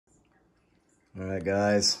Alright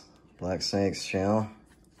guys, Black Snakes channel.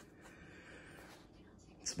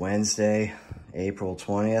 It's Wednesday, April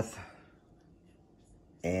 20th.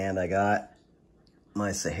 And I got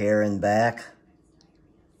my Saharan back.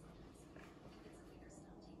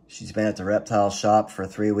 She's been at the reptile shop for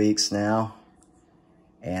 3 weeks now.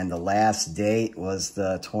 And the last date was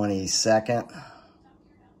the 22nd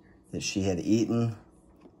that she had eaten.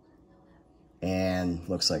 And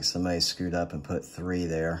looks like somebody screwed up and put 3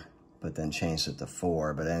 there, but then changed it to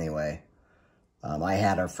 4. But anyway, I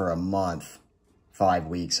had her for a month, 5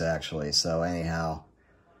 weeks actually. So anyhow,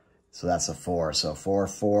 so that's a 4. So 4,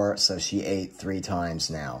 4. So she ate 3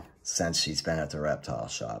 times now since she's been at the reptile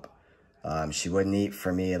shop. She wouldn't eat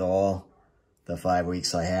for me at all the 5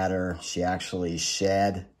 weeks I had her. She actually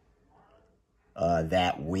shed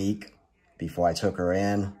that week before I took her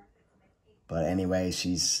in. But anyway,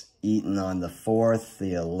 she's eaten on the 4th,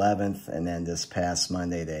 the 11th, and then this past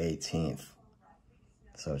Monday, the 18th.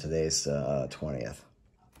 So today's the 20th.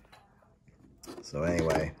 So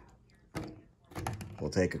anyway,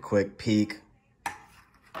 we'll take a quick peek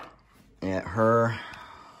at her.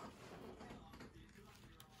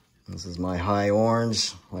 This is my high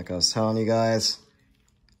orange, like I was telling you guys.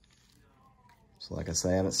 So like I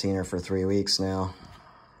say, I haven't seen her for 3 weeks now.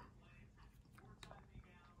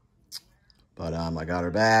 But I got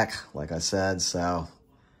her back, like I said, so.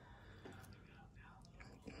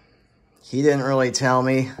 He didn't really tell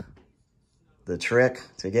me the trick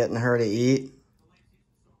to getting her to eat.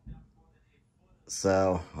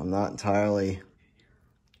 So I'm not entirely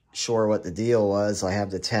sure what the deal was. I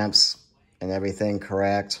have the temps and everything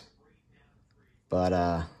correct.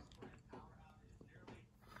 But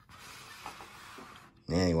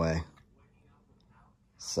anyway.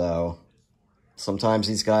 So sometimes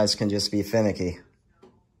these guys can just be finicky.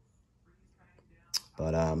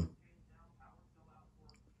 But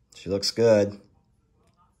she looks good.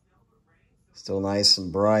 Still nice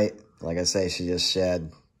and bright. Like I say, she just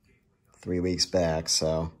shed 3 weeks back,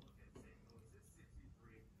 so.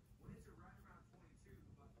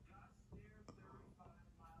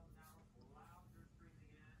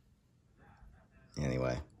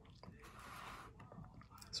 Anyway.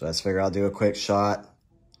 So I just figure I'll do a quick shot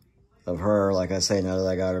of her, like I say, now that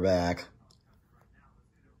I got her back.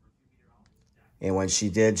 And when she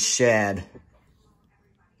did shed,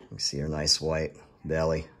 you see her nice white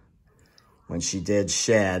belly. When she did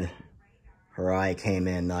shed, her eye came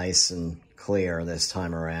in nice and clear this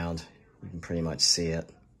time around. You can pretty much see it.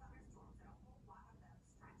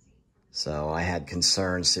 So I had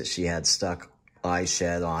concerns that she had stuck eye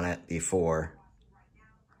shed on it before.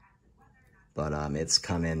 But it's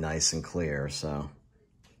come in nice and clear, so.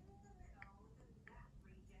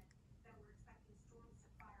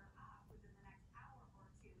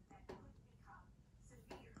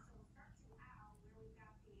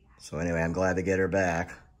 So anyway, I'm glad to get her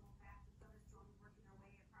back.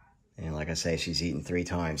 And like I say, she's eaten 3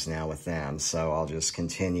 times now with them. So I'll just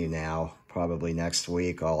continue now. Probably next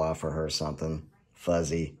week, I'll offer her something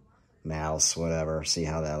fuzzy, mouse, whatever. See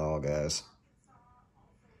how that all goes.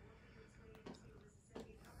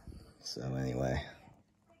 So anyway.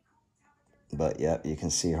 But yep, you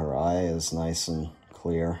can see her eye is nice and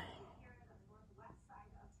clear.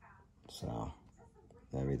 So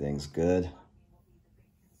everything's good.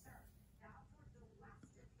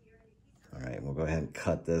 All right, we'll go ahead and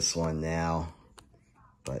cut this one now.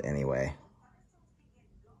 But anyway,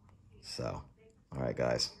 so, all right,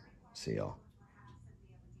 guys, see y'all.